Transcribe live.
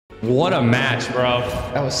What a match, bro.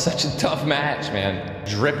 That was such a tough match, man.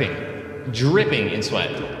 Dripping in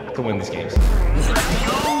sweat to win these games.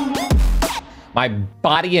 My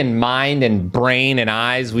body and mind and brain and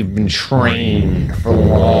eyes, we've been trained for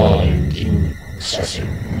long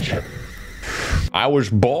incessant. I was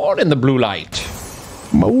born in the blue light,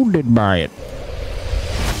 molded by it.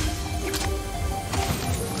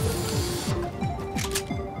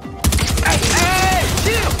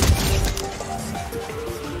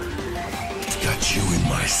 Got you in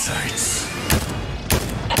my sights.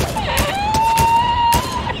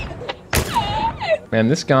 Man,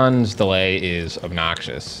 this gun's delay is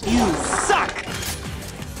obnoxious. You suck!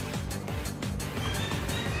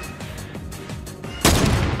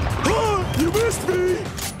 You missed me!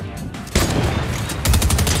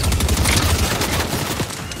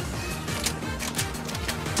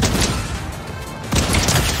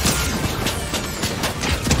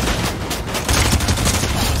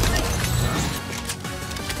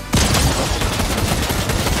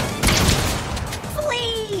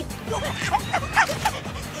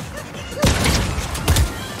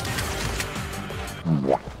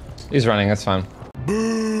 He's running, that's fine.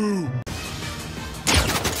 Boo!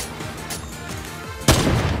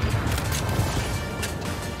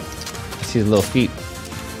 I see his little feet.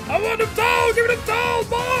 I want him down! Give it a down,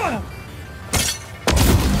 boy!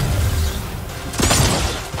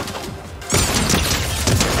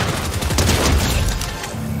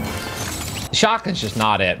 Shotgun's just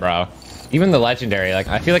not it, bro. Even the legendary, like,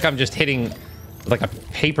 I feel like I'm just hitting like a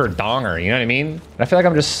paper donger, you know what I mean? I feel like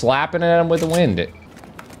I'm just slapping at him with the wind.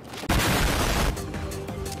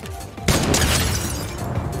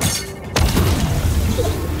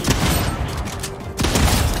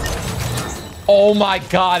 Oh my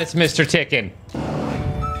God, it's Mr. Chicken.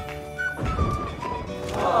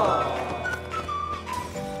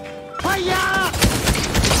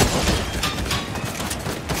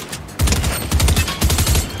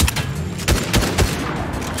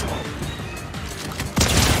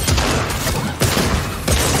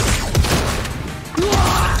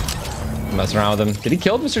 Messing around with him. Did he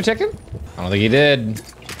kill Mr. Chicken? I don't think he did.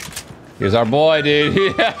 Here's our boy,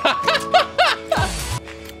 dude.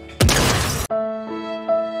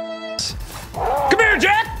 Come here,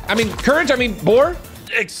 Jack! I mean, Courage, I mean, Boar.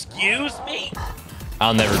 Excuse me?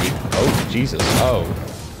 I'll never be. Oh, Jesus. Oh.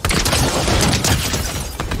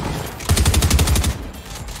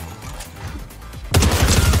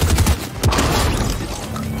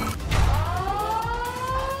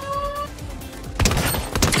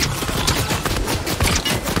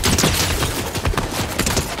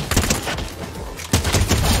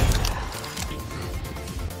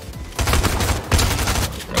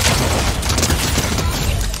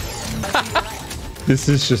 This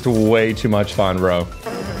is just way too much fun, bro.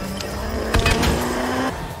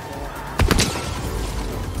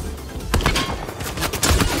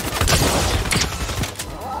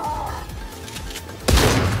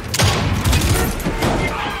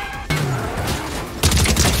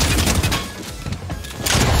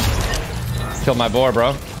 Killed my boar,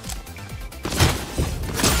 bro.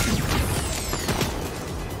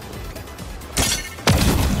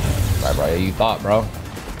 Right, bro. You thought, bro.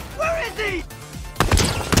 Where is he?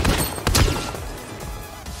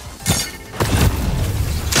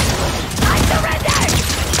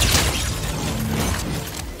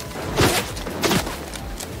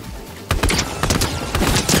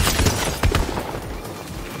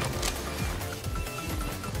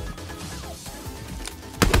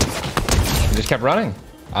 Just kept running.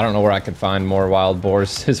 I don't know where I could find more wild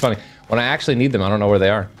boars. It's funny. When I actually need them, I don't know where they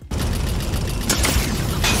are.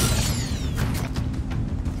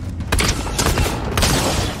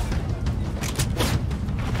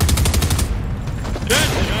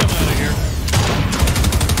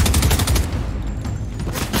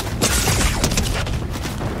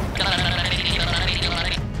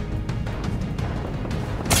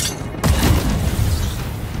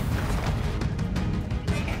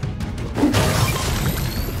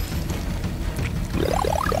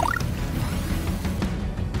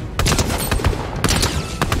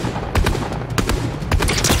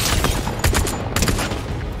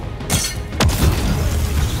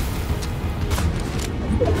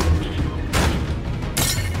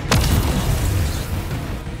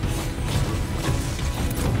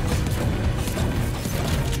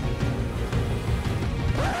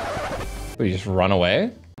 What, you just run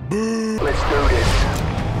away? Let's do this.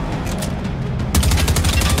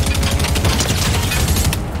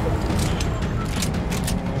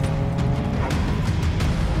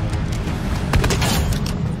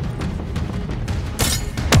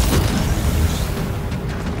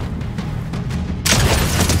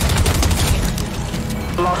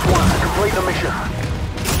 Complete the mission.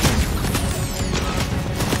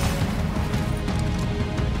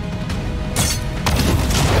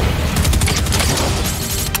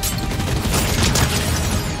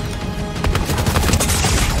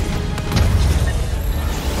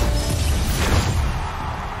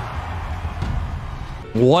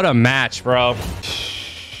 What a match, bro.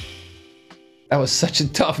 That was such a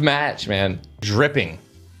tough match, man. Dripping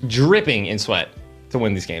in sweat to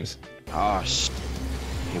win these games. Oh,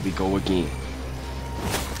 here we go again.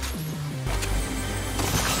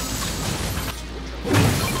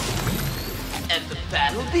 And the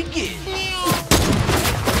battle begins.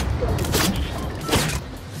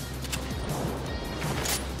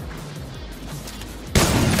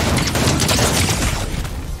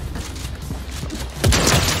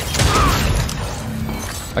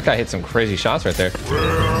 That guy hit some crazy shots right there.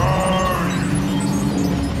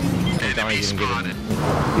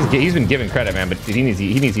 He's been given credit, man, but he needs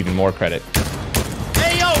even more credit.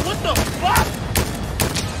 Hey, yo, what the fuck?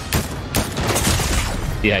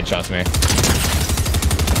 He headshots me.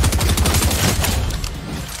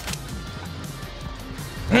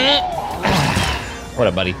 What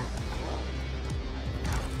up, buddy?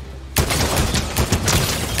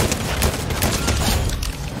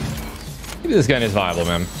 Maybe this gun is viable,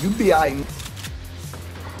 man. You be eyeing.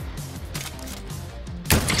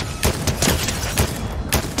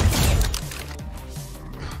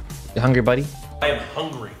 You hungry, buddy? I am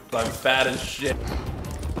hungry. I'm fat as shit.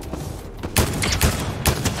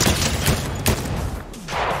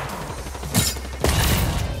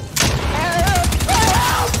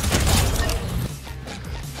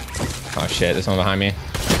 Oh shit, there's someone behind me.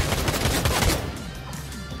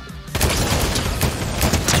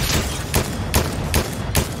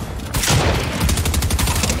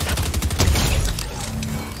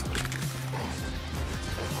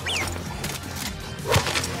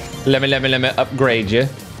 Let me upgrade you.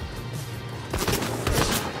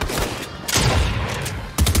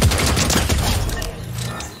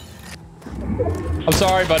 I'm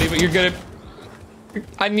sorry, buddy, but you're gonna...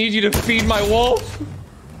 I need you to feed my wolf.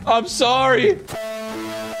 I'm sorry.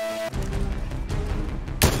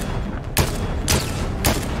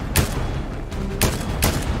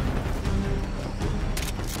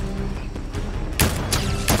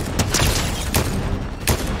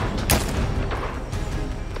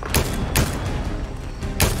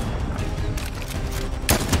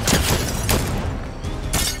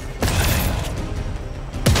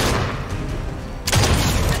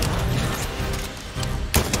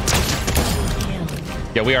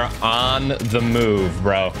 Yeah, we are on the move,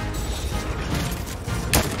 bro.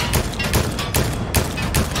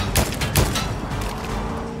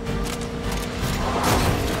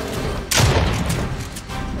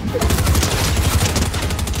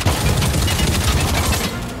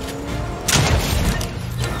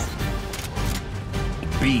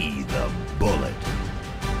 Be the bullet.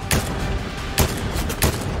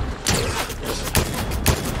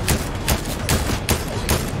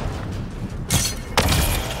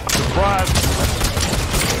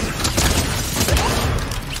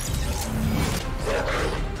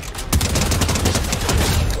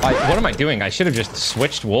 What am I doing? I should have just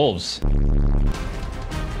switched wolves. I'm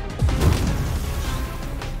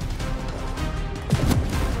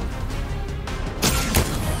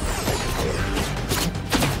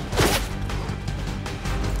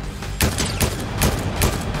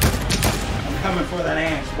coming for that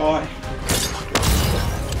ass, boy.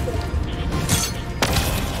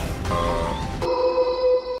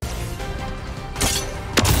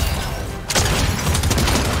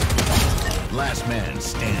 Last man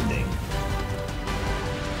standing.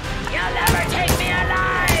 You'll never take me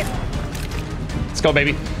alive! Let's go,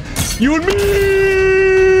 baby. You and me!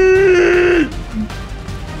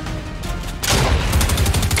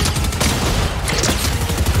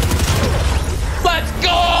 Let's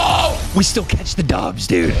go! We still catch the dubs,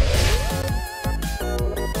 dude.